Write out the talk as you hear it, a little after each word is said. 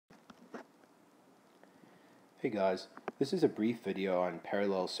Hey guys, this is a brief video on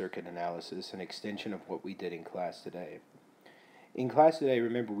parallel circuit analysis, an extension of what we did in class today. In class today,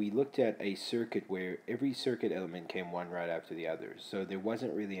 remember, we looked at a circuit where every circuit element came one right after the other, so there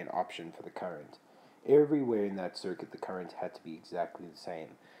wasn't really an option for the current. Everywhere in that circuit, the current had to be exactly the same,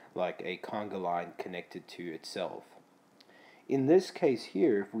 like a conga line connected to itself. In this case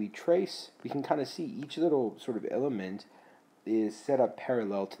here, if we trace, we can kind of see each little sort of element is set up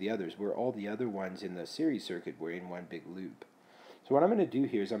parallel to the others, where all the other ones in the series circuit were in one big loop. So what I'm going to do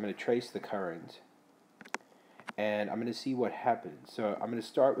here is I'm going to trace the current, and I'm going to see what happens. So I'm going to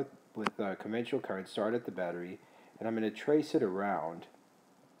start with conventional current, start at the battery, and I'm going to trace it around.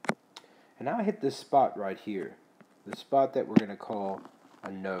 And now I hit this spot right here, the spot that we're going to call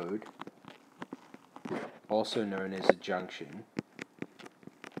a node, also known as a junction.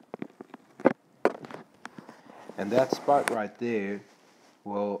 And that spot right there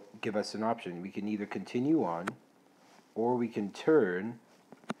will give us an option. We can either continue on, or we can turn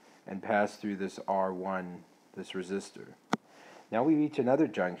and pass through this R1, this resistor. Now we reach another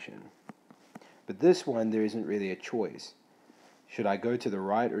junction. But this one, there isn't really a choice. Should I go to the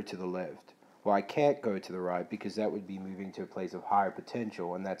right or to the left? Well, I can't go to the right because that would be moving to a place of higher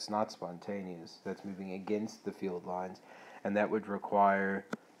potential, and that's not spontaneous. That's moving against the field lines, and that would require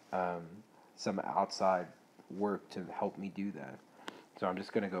some outside work to help me do that. So I'm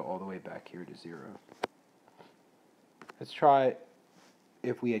just going to go all the way back here to 0. Let's try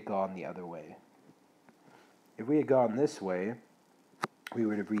if we had gone the other way. If we had gone this way, we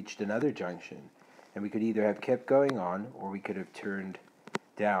would have reached another junction, and we could either have kept going on or we could have turned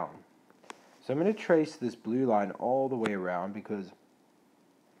down. So I'm going to trace this blue line all the way around because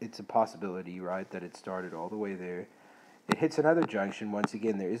it's a possibility, right, that it started all the way there. It hits another junction. Once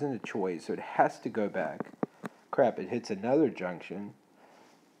again, there isn't a choice, so it has to go back. Crap, it hits another junction,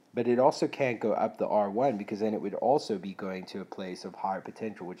 but it also can't go up the R1 because then it would also be going to a place of higher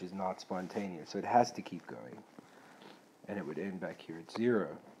potential, which is not spontaneous, so it has to keep going, and it would end back here at 0.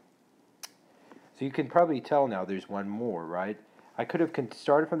 So you can probably tell now there's one more, right? I could have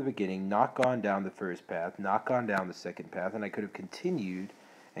started from the beginning, not gone down the first path, not gone down the second path, and I could have continued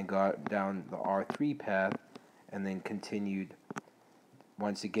and got down the R3 path and then continued.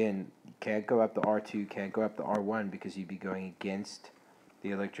 Once again, you can't go up the R2, can't go up the R1 because you'd be going against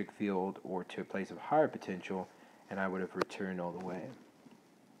the electric field or to a place of higher potential, and I would have returned all the way.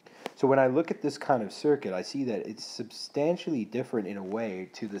 So when I look at this kind of circuit, I see that it's substantially different in a way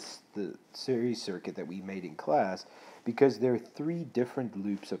to the series circuit that we made in class because there are 3 different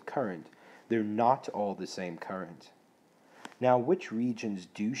loops of current. They're not all the same current. Now, which regions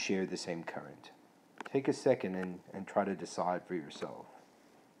do share the same current? Take a second and try to decide for yourself.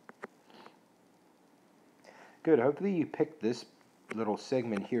 Good, hopefully you picked this little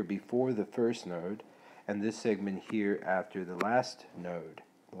segment here before the first node and this segment here after the last node,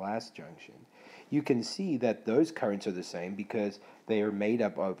 the last junction. You can see that those currents are the same because they are made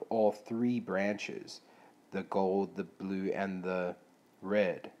up of all 3 branches, the gold, the blue, and the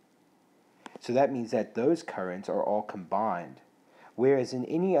red. So that means that those currents are all combined, whereas in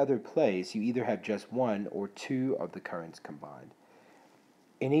any other place you either have just 1 or 2 of the currents combined.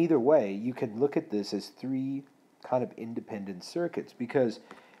 In either way, you can look at this as 3 kind of independent circuits, because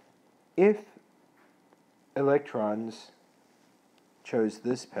if electrons chose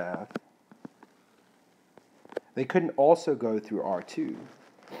this path, they couldn't also go through R2.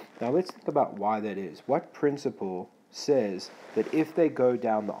 Now let's think about why that is. What principle says that if they go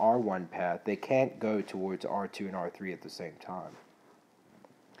down the R1 path, they can't go towards R2 and R3 at the same time?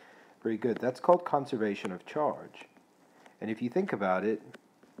 Very good. That's called conservation of charge. And if you think about it,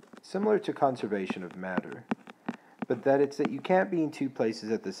 similar to conservation of matter, but that it's that you can't be in 2 places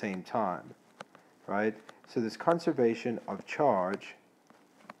at the same time, right? So this conservation of charge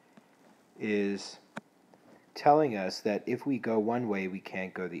is telling us that if we go one way, we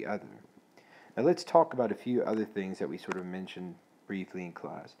can't go the other. Now let's talk about a few other things that we sort of mentioned briefly in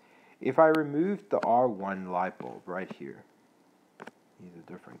class. If I removed the R1 light bulb right here, use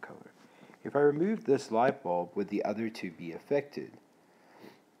a different color. If I removed this light bulb, would the other 2 be affected?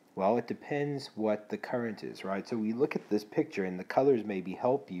 Well, it depends what the current is, right? So we look at this picture, and the colors maybe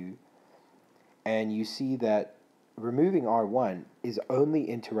help you, and you see that removing R1 is only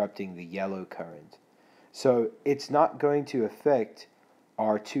interrupting the yellow current. So it's not going to affect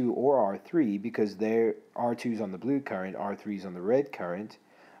R2 or R3 because R2 is on the blue current, R3 is on the red current,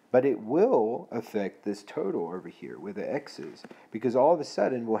 but it will affect this total over here where the X is, because all of a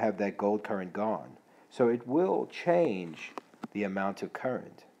sudden we'll have that gold current gone. So it will change the amount of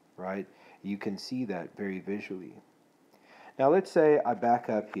current, right? You can see that very visually. Now let's say I back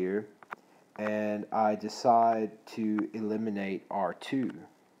up here and I decide to eliminate R2.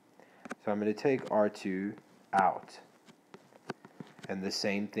 So I'm going to take R2 out. And the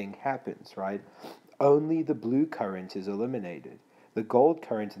same thing happens, right? Only the blue current is eliminated. The gold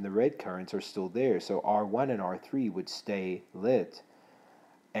current and the red currents are still there, so R1 and R3 would stay lit.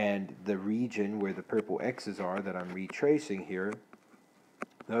 And the region where the purple X's are that I'm retracing here,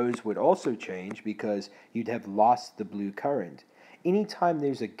 those would also change because you'd have lost the blue current. Anytime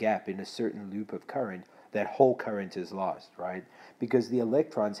there's a gap in a certain loop of current, that whole current is lost, right? Because the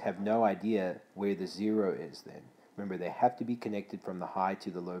electrons have no idea where the zero is then. Remember, they have to be connected from the high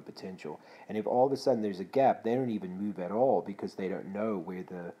to the low potential. And if all of a sudden there's a gap, they don't even move at all because they don't know where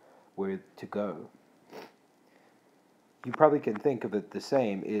to go. You probably can think of it the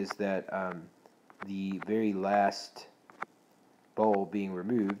same, is that the very last bulb being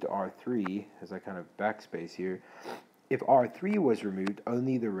removed, R3, as I kind of backspace here, if R3 was removed,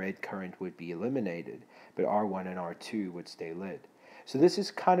 only the red current would be eliminated, but R1 and R2 would stay lit. So this is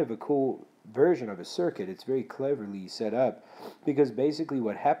kind of a cool version of a circuit. It's very cleverly set up because basically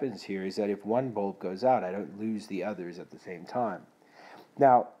what happens here is that if one bulb goes out, I don't lose the others at the same time.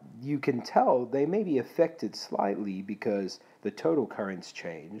 Now, you can tell they may be affected slightly because the total currents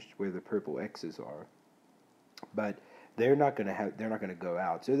changed where the purple X's are, but they're not going to go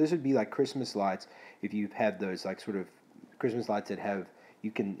out. So this would be like Christmas lights. If you've had those like sort of Christmas lights that have, you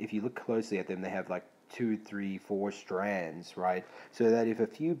can, if you look closely at them, they have like 2, 3, 4 strands, right? So that if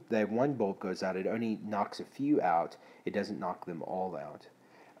one bulb goes out, it only knocks a few out. It doesn't knock them all out,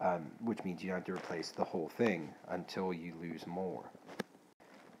 which means you don't have to replace the whole thing until you lose more.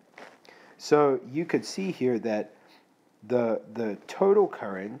 So you could see here that the total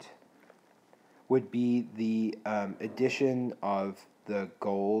current would be the addition of the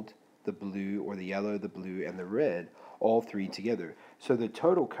gold, the blue, or the yellow, the blue, and the red, all three together. So the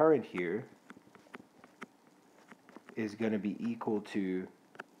total current here is going to be equal to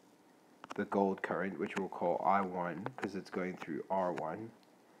the gold current, which we'll call I1 because it's going through R1,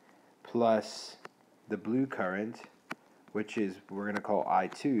 plus the blue current, which is we're going to call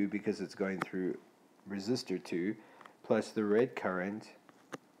I2 because it's going through resistor 2, plus the red current,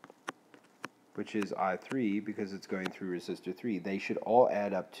 which is I3 because it's going through resistor 3. They should all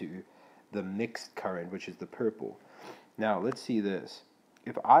add up to the mixed current, which is the purple. Now let's see this.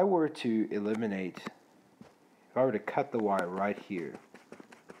 If I were to cut the wire right here,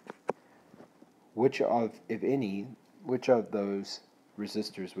 which of, if any, which of those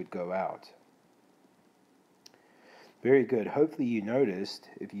resistors would go out? Very good. Hopefully you noticed,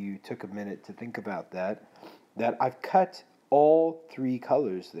 if you took a minute to think about that I've cut all three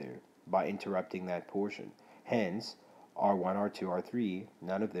colors there by interrupting that portion. Hence, R1, R2, R3,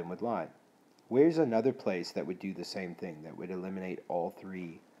 none of them would light. Where's another place that would do the same thing, that would eliminate all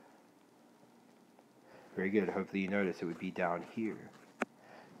three? Very good. Hopefully you notice it would be down here.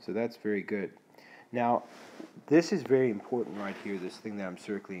 So that's very good. Now, this is very important right here, this thing that I'm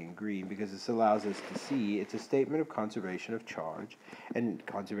circling in green, because this allows us to see it's a statement of conservation of charge and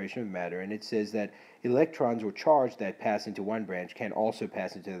conservation of matter, and it says that electrons or charge that pass into one branch can also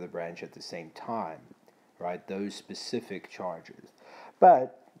pass into the other branch at the same time, right? Those specific charges.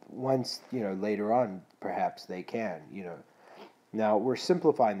 But once, later on, perhaps they can, Now, we're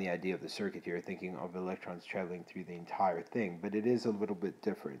simplifying the idea of the circuit here, thinking of electrons traveling through the entire thing, but it is a little bit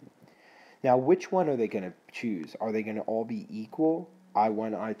different. Now, which one are they going to choose? Are they going to all be equal,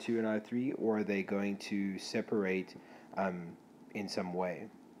 I1, I2, and I3, or are they going to separate in some way?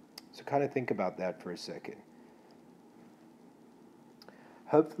 So kind of think about that for a second.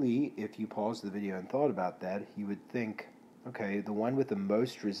 Hopefully, if you paused the video and thought about that, you would think, okay, the one with the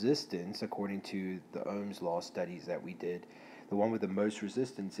most resistance, according to the Ohm's law studies that we did, the one with the most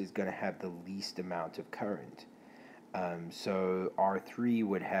resistance is going to have the least amount of current. So R3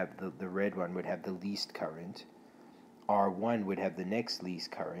 would have, the red one would have the least current, R1 would have the next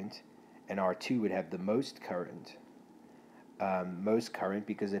least current, and R2 would have the most current. Most current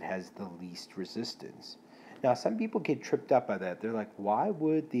because it has the least resistance. Now, some people get tripped up by that. They're like, why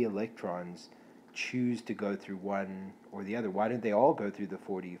would the electrons choose to go through one or the other? Why didn't they all go through the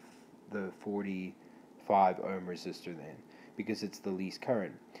 45 ohm resistor then? Because it's the least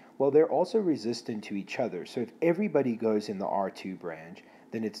current. Well, they're also resistant to each other. So if everybody goes in the R2 branch,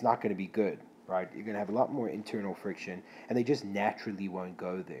 then it's not going to be good, right? You're going to have a lot more internal friction, and they just naturally won't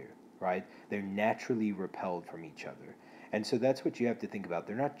go there, right? They're naturally repelled from each other. And so that's what you have to think about.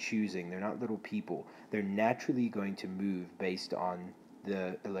 They're not choosing. They're not little people. They're naturally going to move based on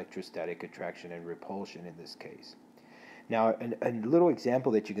the electrostatic attraction and repulsion in this case. Now, a little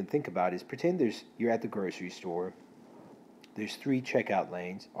example that you can think about is pretend you're at the grocery store, There's 3 checkout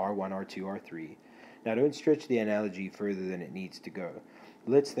lanes, R1, R2, R3. Now don't stretch the analogy further than it needs to go.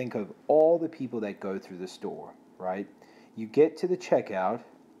 Let's think of all the people that go through the store, right? You get to the checkout,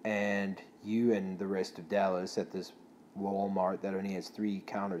 and you and the rest of Dallas at this Walmart that only has 3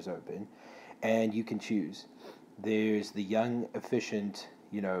 counters open, and you can choose. There's the young, efficient,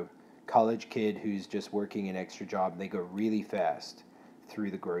 college kid who's just working an extra job, and they go really fast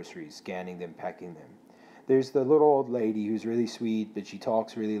through the groceries, scanning them, packing them. There's the little old lady who's really sweet, but she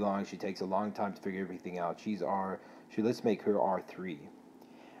talks really long. She takes a long time to figure everything out. Let's make her R3.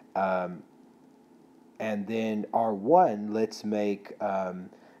 And then R1, let's make, kind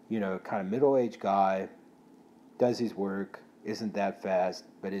of middle-aged guy, does his work, isn't that fast,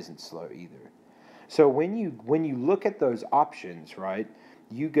 but isn't slow either. So when you look at those options, right,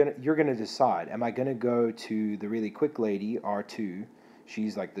 you're gonna decide: am I gonna go to the really quick lady, R2?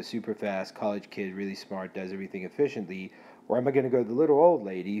 She's like the super fast college kid, really smart, does everything efficiently, or am I gonna go to the little old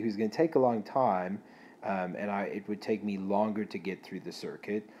lady who's gonna take a long time, and it would take me longer to get through the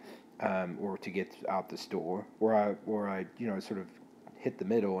circuit, or to get out the store, or I sort of hit the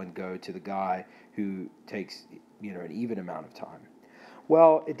middle and go to the guy who takes an even amount of time.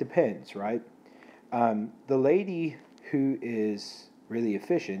 Well, it depends, right? The lady who is really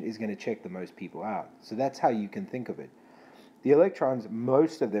efficient is going to check the most people out. So that's how you can think of it. The electrons,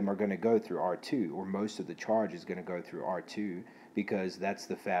 most of them are going to go through R2, or most of the charge is going to go through R2, because that's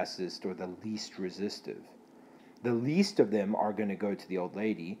the fastest or the least resistive. The least of them are going to go to the old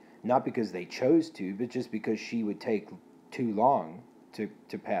lady, not because they chose to, but just because she would take too long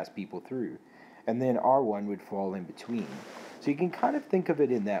to pass people through. And then R1 would fall in between. So you can kind of think of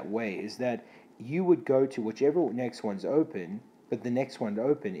it in that way, is that you would go to whichever next one's open, but the next one to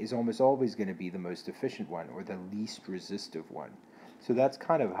open is almost always going to be the most efficient one, or the least resistive one. So that's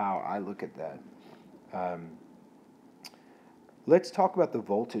kind of how I look at that. Let's talk about the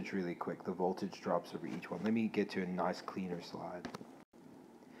voltage really quick, the voltage drops over each one. Let me get to a nice cleaner slide.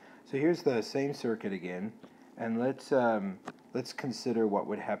 So here's the same circuit again, and let's consider what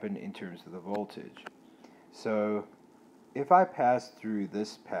would happen in terms of the voltage. So if I pass through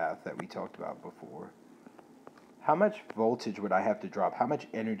this path that we talked about before, how much voltage would I have to drop? How much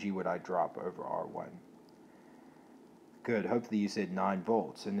energy would I drop over R1? Good, hopefully you said 9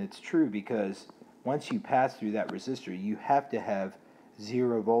 volts. And it's true, because once you pass through that resistor, you have to have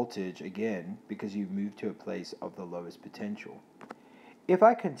 0 voltage again, because you've moved to a place of the lowest potential. If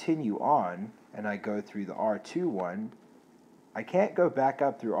I continue on and I go through the R2 one, I can't go back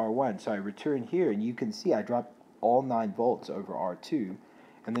up through R1, so I return here, and you can see I drop all 9 volts over R2,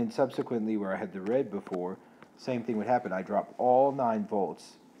 and then subsequently, where I had the red before, same thing would happen. I drop all 9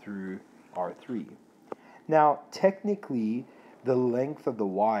 volts through R3. Now, technically, the length of the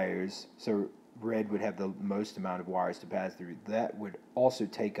wires, so red would have the most amount of wires to pass through, that would also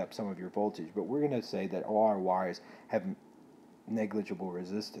take up some of your voltage, but we're going to say that all our wires have negligible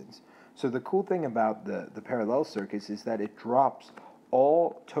resistance. So the cool thing about the parallel circuits is that it drops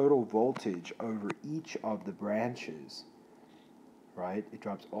all total voltage over each of the branches, right? It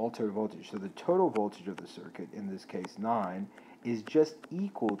drops all total voltage. So the total voltage of the circuit, in this case 9, is just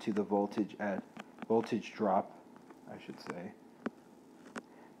equal to the voltage drop, I should say,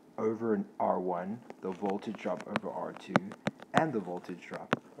 over R1, the voltage drop over R2, and the voltage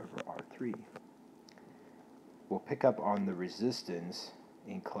drop over R3. We'll pick up on the resistance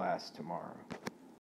in class tomorrow.